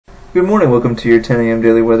Good morning, welcome to your 10 a.m.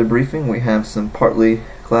 daily weather briefing. We have some partly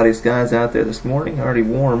cloudy skies out there this morning, already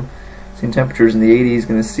warm. Seeing temperatures in the 80s,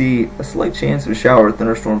 going to see a slight chance of a shower or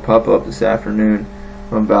thunderstorm pop up this afternoon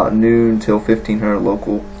from about noon till 1500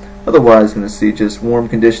 local. Otherwise, going to see just warm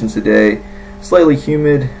conditions today, slightly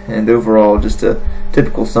humid, and overall just a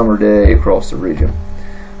typical summer day across the region.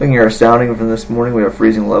 Looking at our sounding from this morning, we have a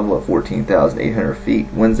freezing level at 14,800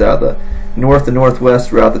 feet. Winds out of the north to northwest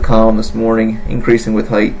throughout the column this morning, increasing with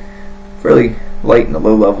height. Fairly light in the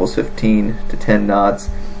low levels, 15 to 10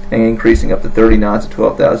 knots, and increasing up to 30 knots at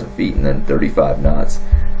 12,000 feet, and then 35 knots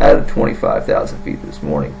at 25,000 feet this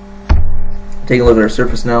morning. Taking a look at our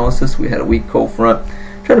surface analysis, we had a weak cold front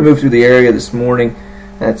trying to move through the area this morning.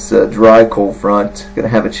 That's a dry cold front. Going to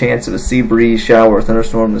have a chance of a sea breeze, shower, or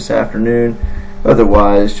thunderstorm this afternoon.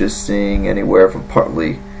 Otherwise, just seeing anywhere from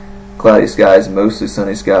partly cloudy skies, mostly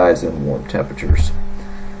sunny skies, and warm temperatures.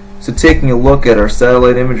 So taking a look at our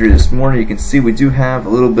satellite imagery this morning, you can see we do have a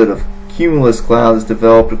little bit of cumulus clouds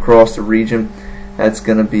developed across the region. That's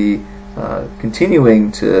going to be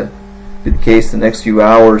continuing to be the case the next few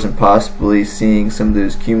hours, and possibly seeing some of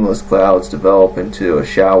those cumulus clouds develop into a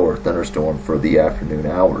shower or thunderstorm for the afternoon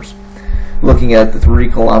hours. Looking at the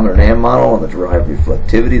 3-kilometer NAM model on the derived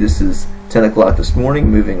reflectivity, this is 10 o'clock this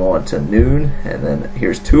morning, moving on to noon, and then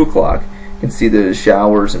here's 2 o'clock. You can see those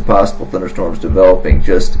showers and possible thunderstorms developing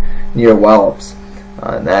just near Wallops,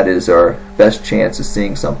 and that is our best chance of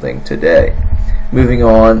seeing something today. Moving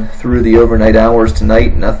on through the overnight hours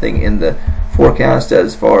tonight, nothing in the forecast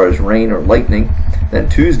as far as rain or lightning. Then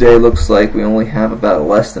Tuesday looks like we only have about a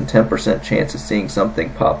less than 10% chance of seeing something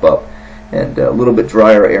pop up, and a little bit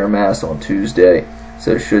drier air mass on Tuesday,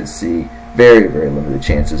 so should see very limited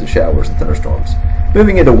chances of showers and thunderstorms.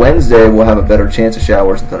 Moving into Wednesday, we'll have a better chance of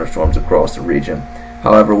showers and thunderstorms across the region.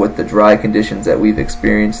 However, with the dry conditions that we've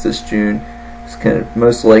experienced this June, it's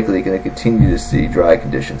most likely going to continue to see dry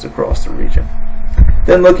conditions across the region.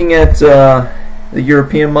 Then looking at the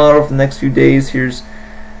European model for the next few days, here's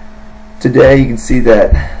today. You can see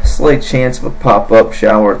that slight chance of a pop-up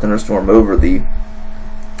shower or thunderstorm over the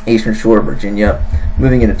eastern shore of Virginia.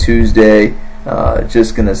 Moving into Tuesday,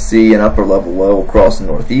 just going to see an upper level low across the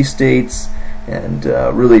northeast states, and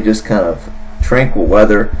really just kind of tranquil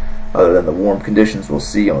weather other than the warm conditions we'll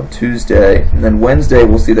see on Tuesday. And then Wednesday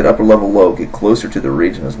we'll see that upper level low get closer to the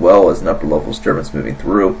region, as well as an upper level disturbance moving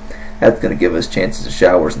through. That's going to give us chances of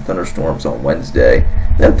showers and thunderstorms on Wednesday.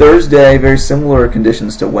 Then Thursday, very similar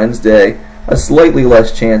conditions to Wednesday, a slightly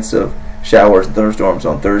less chance of showers and thunderstorms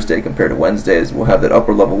on Thursday compared to Wednesday, as we'll have that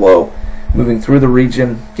upper level low moving through the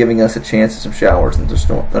region, giving us a chance of some showers and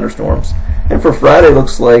thunderstorms. And for Friday,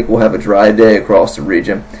 looks like we'll have a dry day across the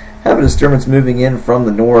region. Have a disturbance moving in from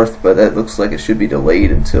the north, but that looks like it should be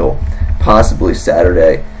delayed until possibly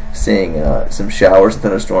Saturday, seeing some showers and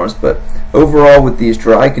thunderstorms. But overall, with these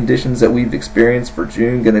dry conditions that we've experienced for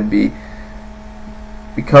June, going to be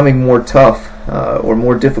becoming more tough or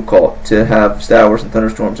more difficult to have showers and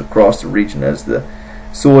thunderstorms across the region, as the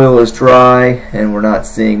soil is dry and we're not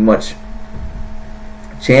seeing much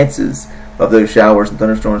chances of those showers and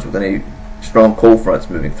thunderstorms with any strong cold fronts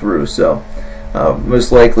moving through. So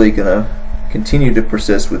most likely going to continue to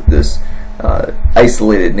persist with this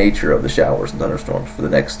isolated nature of the showers and thunderstorms for the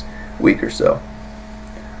next week or so.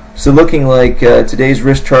 So looking like today's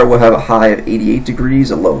risk chart will have a high of 88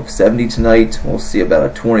 degrees, a low of 70 tonight. We'll see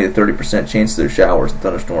about a 20 to 30% chance of those showers and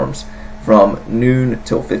thunderstorms from noon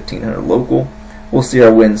till 1500 local. We'll see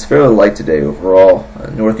our winds fairly light today overall.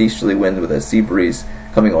 Northeasterly wind with a sea breeze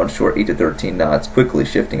coming on shore 8 to 13 knots, quickly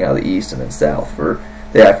shifting out of the east and then south for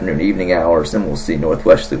the afternoon evening hours. Then we'll see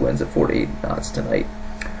northwesterly winds at 4 to 8 knots tonight.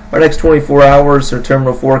 Our next 24 hours, our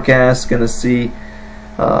terminal forecast, going to see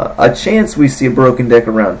a chance we see a broken deck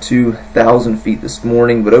around 2,000 feet this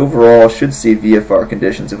morning, but overall should see VFR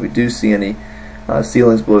conditions. If we do see any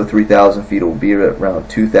ceilings below 3,000 feet, it will be at around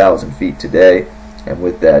 2,000 feet today. And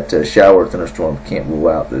with that shower thunderstorm, can't rule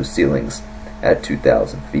out those ceilings at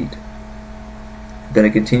 2,000 feet. Going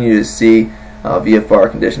to continue to see VFR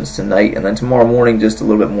conditions tonight, and then tomorrow morning just a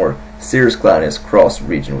little bit more cirrus cloudiness across the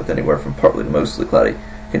region, with anywhere from partly to mostly cloudy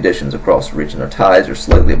conditions across the region. Our tides are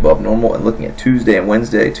slightly above normal, and looking at Tuesday and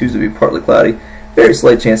Wednesday, Tuesday will be partly cloudy, very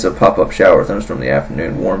slight chance of a pop-up shower or thunderstorm in the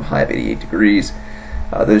afternoon, warm, high of 88 degrees.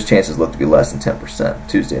 Those chances look to be less than 10%.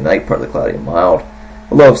 Tuesday night, partly cloudy and mild,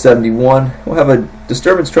 a low of 71. We'll have a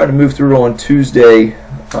disturbance trying to move through on Tuesday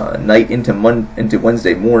night into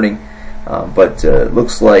Wednesday morning, but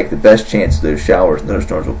looks like the best chance of those showers and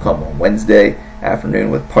thunderstorms will come on Wednesday afternoon,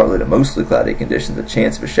 with partly to mostly cloudy conditions, a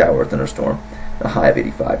chance of a shower or thunderstorm, a high of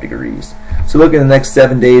 85 degrees. So looking at the next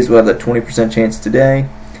 7 days, we'll have that 20% chance today,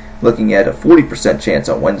 looking at a 40% chance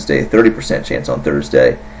on Wednesday, 30% chance on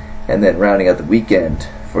Thursday, and then rounding out the weekend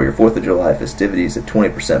for your 4th of July festivities at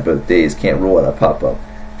 20% both days. Can't rule out a pop-up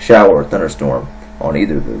shower or thunderstorm on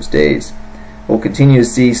either of those days. We'll continue to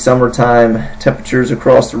see summertime temperatures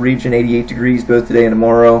across the region, 88 degrees both today and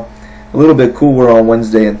tomorrow. A little bit cooler on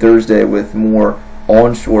Wednesday and Thursday with more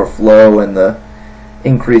onshore flow and the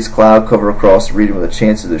increased cloud cover across the region with the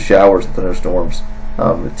chances of showers and thunderstorms.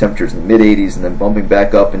 With temperatures in the mid-80s and then bumping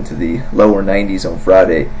back up into the lower 90s on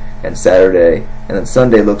Friday and Saturday. And then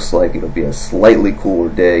Sunday looks like it'll be a slightly cooler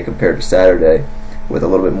day compared to Saturday with a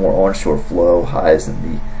little bit more onshore flow, highs in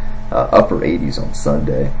the upper 80s on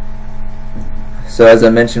Sunday. So as I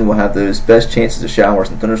mentioned, we'll have those best chances of showers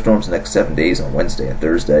and thunderstorms the next 7 days on Wednesday and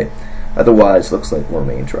Thursday. Otherwise, looks like we'll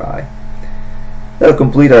remain dry. That'll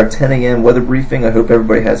complete our 10 a.m. weather briefing. I hope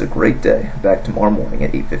everybody has a great day. Back tomorrow morning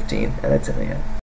at 8:15 and at 10 a.m.